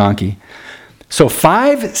foal of a donkey. So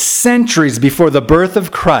 5 centuries before the birth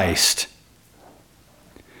of Christ,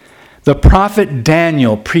 the prophet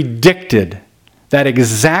Daniel predicted that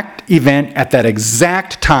exact event at that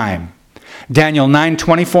exact time. Daniel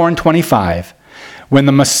 9:24 and 25, when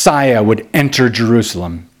the Messiah would enter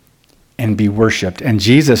Jerusalem and be worshipped. And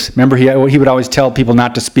Jesus, remember, he would always tell people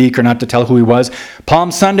not to speak or not to tell who he was.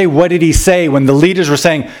 Palm Sunday, what did he say when the leaders were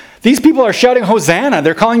saying, these people are shouting Hosanna,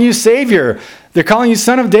 they're calling you Savior, they're calling you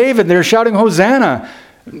Son of David, they're shouting Hosanna.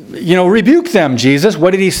 Rebuke them, Jesus.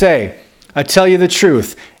 What did he say? I tell you the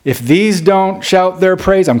truth. If these don't shout their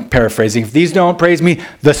praise, I'm paraphrasing, if these don't praise me,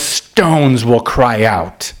 the stones will cry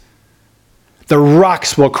out. The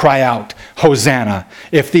rocks will cry out, Hosanna,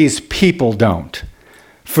 if these people don't.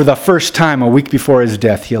 For the first time, a week before his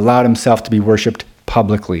death, he allowed himself to be worshipped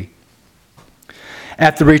publicly.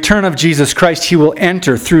 At the return of Jesus Christ, he will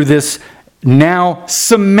enter through this now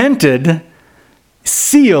cemented,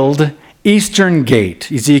 sealed eastern gate.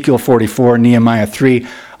 Ezekiel 44, Nehemiah 3.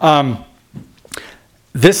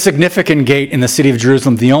 This significant gate in the city of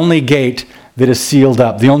Jerusalem, the only gate that is sealed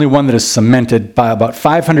up, the only one that is cemented by about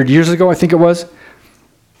 500 years ago, I think it was.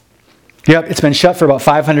 Yep, it's been shut for about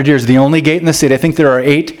 500 years. The only gate in the city. I think there are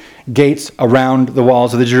 8 gates around the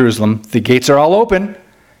walls of the Jerusalem. The gates are all open,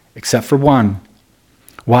 except for one.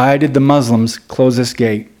 Why did the Muslims close this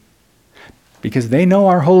gate? Because they know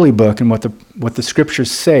our holy book and what the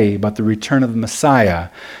scriptures say about the return of the Messiah.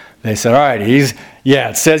 They said, all right,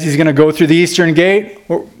 it says he's going to go through the eastern gate.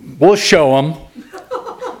 We'll show him.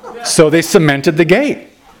 So they cemented the gate.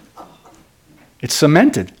 It's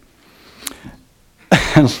cemented.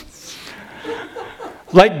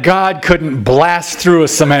 Like God couldn't blast through a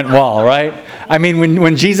cement wall, right? I mean,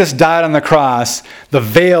 when Jesus died on the cross, the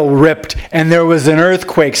veil ripped and there was an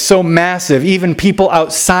earthquake so massive, even people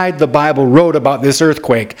outside the Bible wrote about this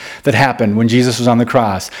earthquake that happened when Jesus was on the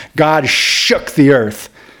cross. God shook the earth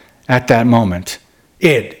at that moment.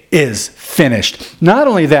 It is finished. Not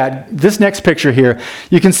only that, this next picture here,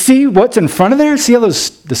 you can see what's in front of there. See all the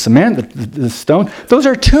cement, the stone? Those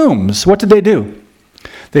are tombs. What did they do?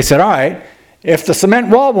 They said, all right, if the cement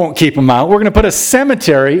wall won't keep them out, we're going to put a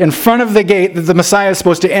cemetery in front of the gate that the Messiah is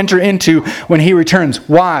supposed to enter into when he returns.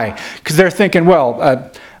 Why? Because they're thinking,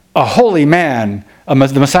 well, a holy man, the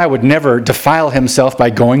Messiah would never defile himself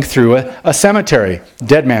by going through a cemetery,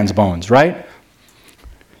 dead man's bones, right?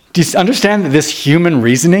 Do you understand this human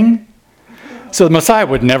reasoning? So the Messiah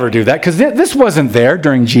would never do that because this wasn't there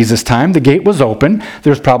during Jesus' time. The gate was open.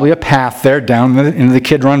 There was probably a path there down into the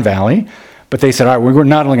Kidron Valley. But they said, all right, we're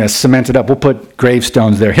not only going to cement it up, we'll put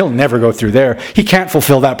gravestones there. He'll never go through there. He can't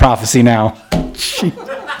fulfill that prophecy now.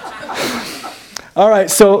 All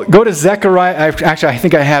right, so go to Zechariah. Actually, I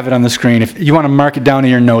think I have it on the screen. If you want to mark it down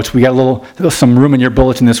in your notes, we got some room in your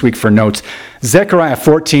bulletin this week for notes. Zechariah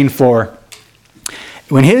 14:4.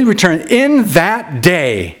 when he returns in that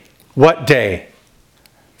day, what day?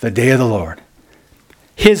 The day of the Lord.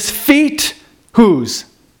 His feet, whose?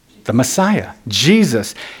 The Messiah,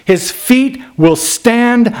 Jesus. His feet will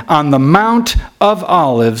stand on the Mount of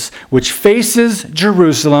Olives, which faces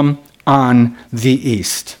Jerusalem on the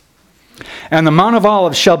east. And the Mount of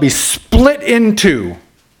Olives shall be split in two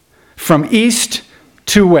from east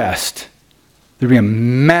to west. There'll be a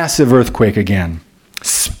massive earthquake again,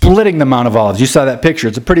 splitting the Mount of Olives. You saw that picture.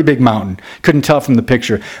 It's a pretty big mountain. Couldn't tell from the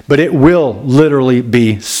picture, but it will literally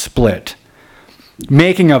be split,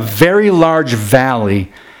 making a very large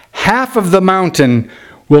valley. Half of the mountain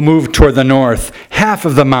will move toward the north. Half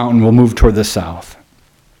of the mountain will move toward the south.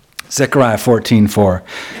 Zechariah 14:4.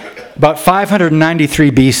 About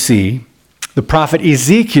 593 BC, the prophet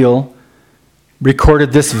Ezekiel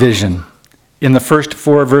recorded this vision in the first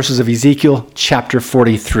 4 verses of Ezekiel chapter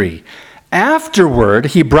 43. Afterward,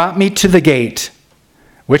 he brought me to the gate.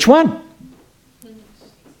 Which one?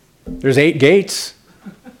 There's 8 gates.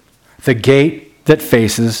 The gate that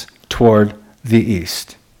faces toward the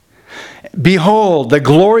east. Behold, the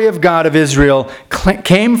glory of God of Israel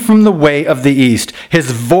came from the way of the east. His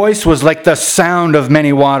voice was like the sound of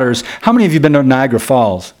many waters. How many of you have been to Niagara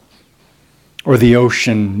Falls? Or the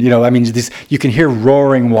ocean? You can hear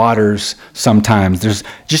roaring waters sometimes. There's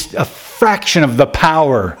just a fraction of the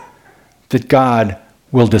power that God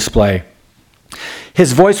will display.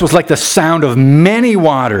 His voice was like the sound of many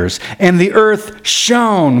waters, and the earth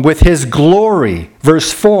shone with his glory.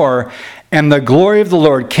 Verse 4, and the glory of the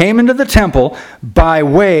Lord came into the temple by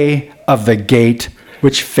way of the gate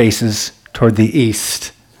which faces toward the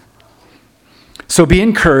east. So be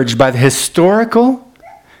encouraged by the historical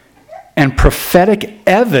and prophetic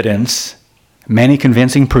evidence, many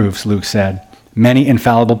convincing proofs, Luke said, many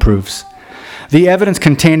infallible proofs. The evidence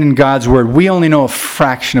contained in God's word, we only know a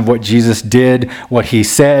fraction of what Jesus did, what he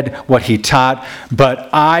said, what he taught, but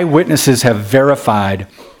eyewitnesses have verified.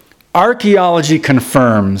 Archaeology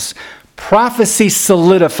confirms, prophecy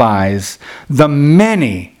solidifies the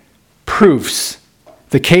many proofs,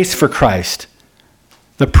 the case for Christ,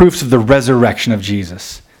 the proofs of the resurrection of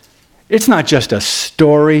Jesus. It's not just a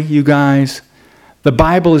story, you guys. The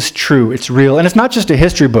Bible is true, it's real, and it's not just a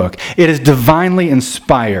history book. It is divinely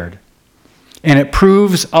inspired. And it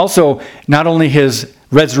proves also not only his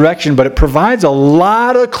resurrection, but it provides a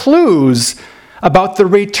lot of clues about the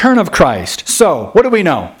return of Christ. So, what do we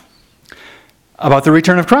know about the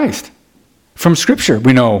return of Christ? From Scripture,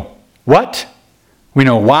 we know what, we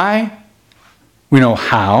know why, we know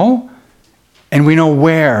how, and we know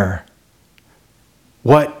where.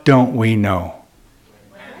 What don't we know?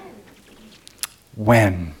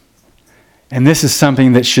 When. And this is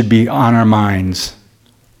something that should be on our minds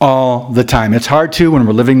all the time. It's hard to when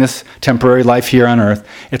we're living this temporary life here on earth.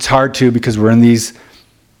 It's hard to because we're in these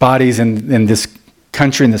bodies and in this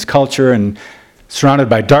country, in this culture, and surrounded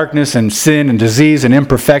by darkness and sin and disease and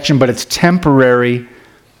imperfection, but it's temporary.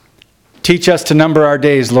 Teach us to number our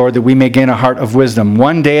days, Lord, that we may gain a heart of wisdom.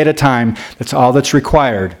 One day at a time, that's all that's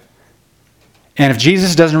required. And if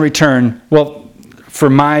Jesus doesn't return, well, for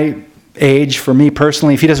my age, for me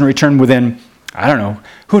personally, if he doesn't return within, I don't know,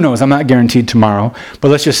 who knows, I'm not guaranteed tomorrow, but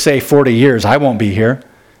let's just say 40 years, I won't be here.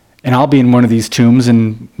 And I'll be in one of these tombs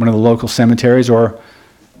in one of the local cemeteries or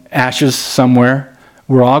ashes somewhere.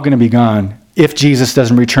 We're all going to be gone if Jesus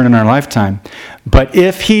doesn't return in our lifetime. But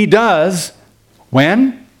if he does,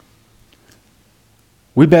 when?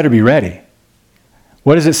 We better be ready.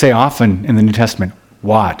 What does it say often in the New Testament?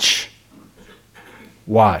 Watch.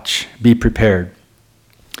 Watch. Be prepared.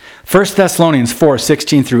 1 Thessalonians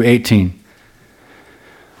 4:16 through 18.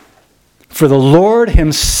 For the Lord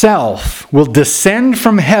himself will descend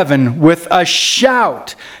from heaven with a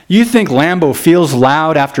shout. You think Lambeau feels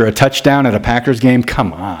loud after a touchdown at a Packers game?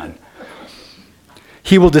 Come on.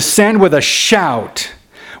 He will descend with a shout,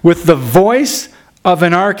 with the voice of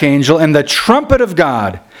an archangel and the trumpet of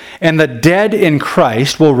God, and the dead in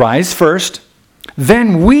Christ will rise first.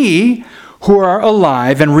 Then we who are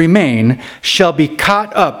alive and remain shall be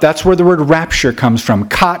caught up. That's where the word rapture comes from,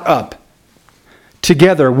 caught up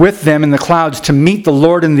together with them in the clouds to meet the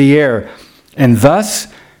Lord in the air. And thus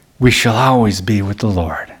we shall always be with the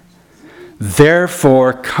Lord.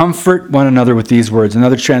 Therefore, comfort one another with these words.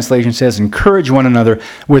 Another translation says, encourage one another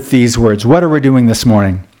with these words. What are we doing this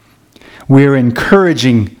morning? We're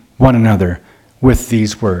encouraging one another with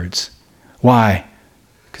these words. Why?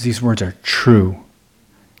 Because these words are true.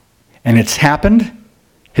 And it's happened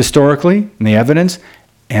historically in the evidence,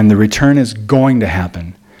 and the return is going to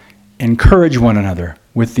happen. Encourage one another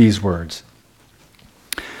with these words.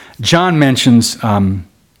 John mentions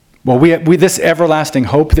Well, we this everlasting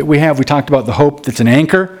hope that we have, we talked about the hope that's an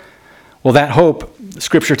anchor. Well, that hope,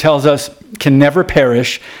 Scripture tells us, can never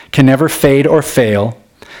perish, can never fade or fail.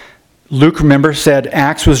 Luke, remember, said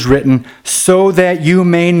Acts was written so that you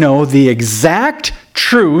may know the exact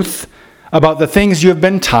truth about the things you have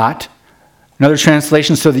been taught. Another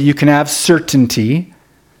translation, so that you can have certainty.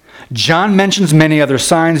 John mentions many other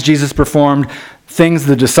signs Jesus performed, things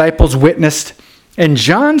the disciples witnessed. And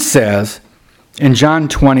John says, in John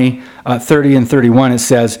 20, 30 and 31, it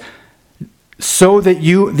says, so that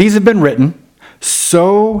you, these have been written,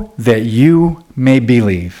 so that you may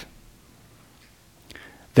believe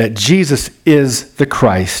that Jesus is the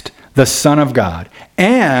Christ, the Son of God,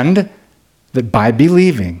 and that by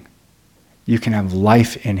believing, you can have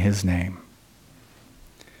life in his name.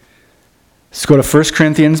 Let's go to 1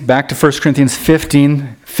 Corinthians, back to 1 Corinthians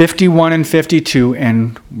 15, 51 and 52,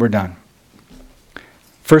 and we're done.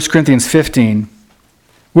 1 Corinthians 15.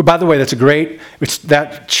 Well, by the way, it's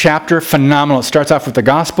that chapter, phenomenal. It starts off with the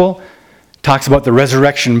gospel, talks about the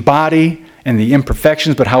resurrection body and the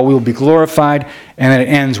imperfections, but how we will be glorified, and then it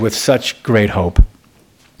ends with such great hope.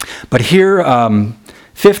 But here,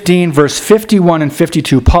 15, verse 51 and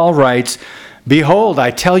 52, Paul writes, behold,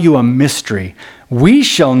 I tell you a mystery. We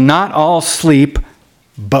shall not all sleep,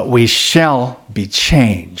 but we shall be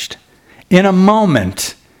changed. In a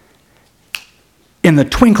moment, in the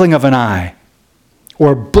twinkling of an eye,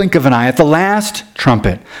 or blink of an eye, at the last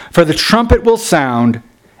trumpet. For the trumpet will sound,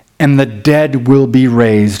 and the dead will be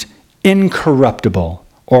raised incorruptible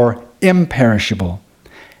or imperishable,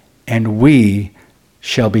 and we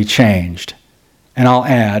shall be changed. And I'll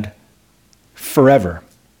add, forever.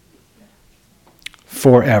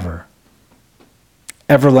 Forever.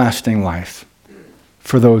 Everlasting life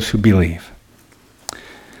for those who believe.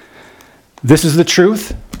 This is the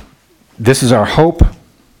truth. This is our hope.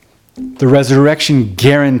 The resurrection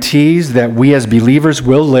guarantees that we as believers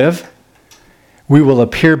will live. We will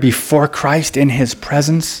appear before Christ in his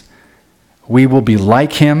presence. We will be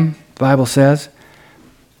like him, the Bible says,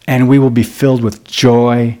 and we will be filled with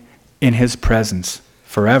joy in his presence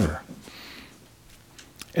forever.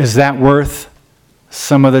 Is that worth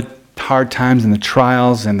some of the hard times and the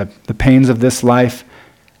trials and the pains of this life?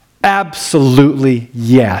 Absolutely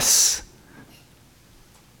yes.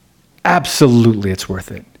 Absolutely it's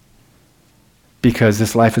worth it. Because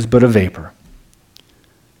this life is but a vapor.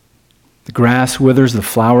 The grass withers, the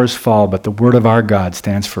flowers fall, but the word of our God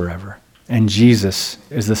stands forever. And Jesus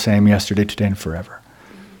is the same yesterday, today, and forever.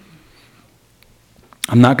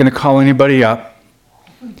 I'm not going to call anybody up,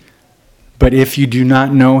 but if you do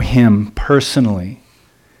not know him personally,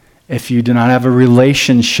 if you do not have a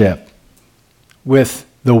relationship with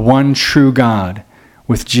the one true God,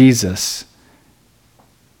 with Jesus,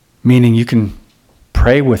 meaning you can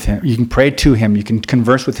pray with him, you can pray to him, you can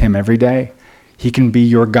converse with him every day. He can be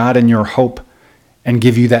your God and your hope and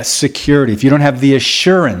give you that security. If you don't have the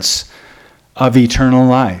assurance of eternal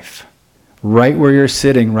life, right where you're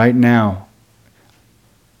sitting right now,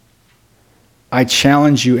 I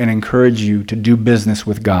challenge you and encourage you to do business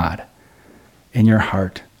with God in your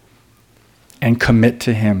heart and commit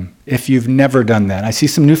to him. If you've never done that, I see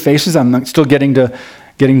some new faces. I'm still getting to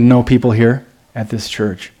know people here at this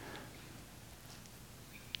church.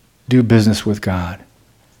 Do business with God.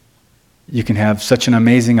 You can have such an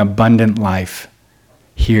amazing, abundant life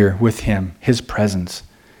here with him, his presence,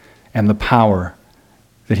 and the power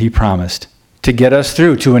that he promised to get us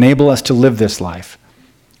through, to enable us to live this life.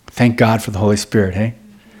 Thank God for the Holy Spirit, hey?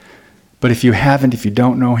 But if you haven't, if you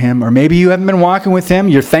don't know him, or maybe you haven't been walking with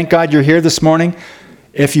him, thank God you're here this morning.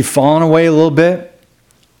 If you've fallen away a little bit,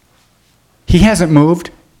 he hasn't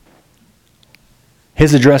moved.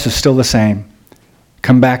 His address is still the same.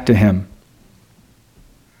 Come back to him.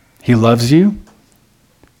 He loves you,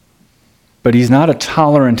 but he's not a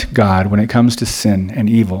tolerant God when it comes to sin and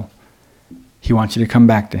evil. He wants you to come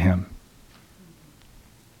back to him.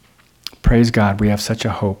 Praise God, we have such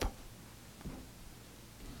a hope.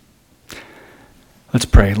 Let's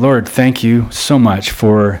pray. Lord, thank you so much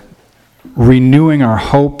for renewing our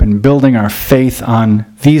hope and building our faith on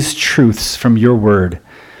these truths from your word.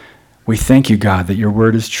 We thank you, God, that your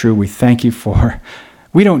word is true. We thank you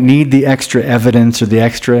we don't need the extra evidence or the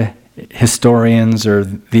extra historians or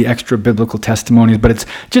the extra biblical testimonies, but it's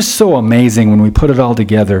just so amazing when we put it all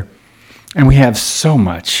together. And we have so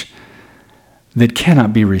much that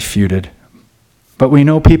cannot be refuted. But we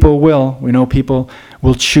know people will. We know people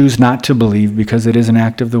will choose not to believe because it is an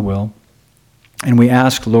act of the will. And we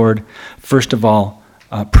ask, Lord, first of all,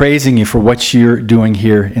 praising you for what you're doing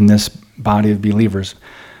here in this body of believers.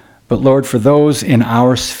 But Lord, for those in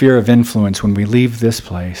our sphere of influence, when we leave this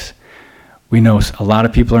place, We know a lot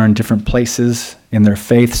of people are in different places in their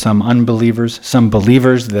faith, some unbelievers, some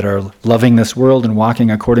believers that are loving this world and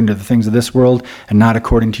walking according to the things of this world and not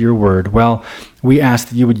according to your word. Well, we ask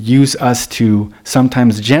that you would use us to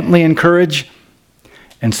sometimes gently encourage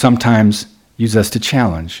and sometimes use us to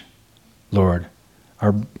challenge, Lord,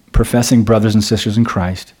 our professing brothers and sisters in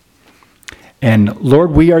Christ. And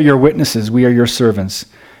Lord, we are your witnesses, we are your servants,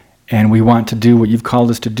 and we want to do what you've called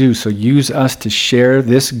us to do. So use us to share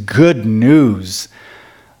this good news,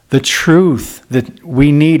 the truth that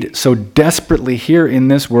we need so desperately here in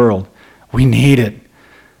this world. We need it.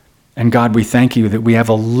 And God, we thank you that we have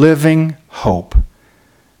a living hope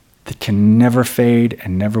that can never fade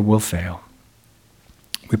and never will fail.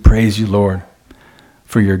 We praise you, Lord,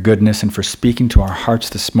 for your goodness and for speaking to our hearts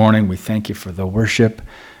this morning. We thank you for the worship.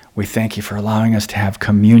 We thank you for allowing us to have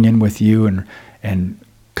communion with you and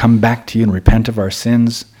come back to you and repent of our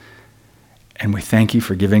sins. And we thank you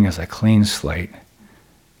for giving us a clean slate.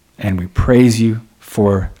 And we praise you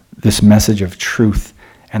for this message of truth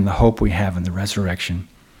and the hope we have in the resurrection.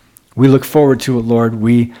 We look forward to it, Lord.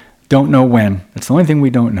 We don't know when. It's the only thing we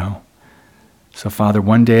don't know. So, Father,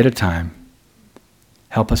 one day at a time,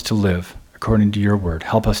 help us to live according to your word.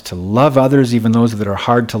 Help us to love others, even those that are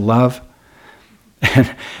hard to love.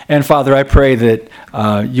 And Father, I pray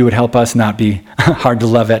that you would help us not be hard to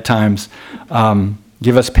love at times.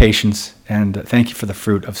 Give us patience, and thank you for the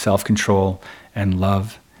fruit of self-control and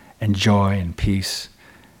love and joy and peace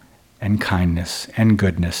and kindness and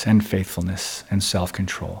goodness and faithfulness and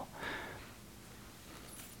self-control.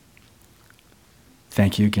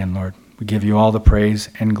 Thank you again, Lord. We give you all the praise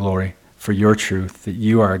and glory for your truth, that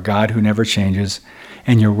you are a God who never changes,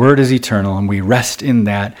 and your word is eternal, and we rest in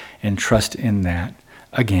that and trust in that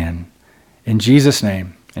again. In Jesus'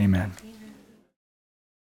 name, amen.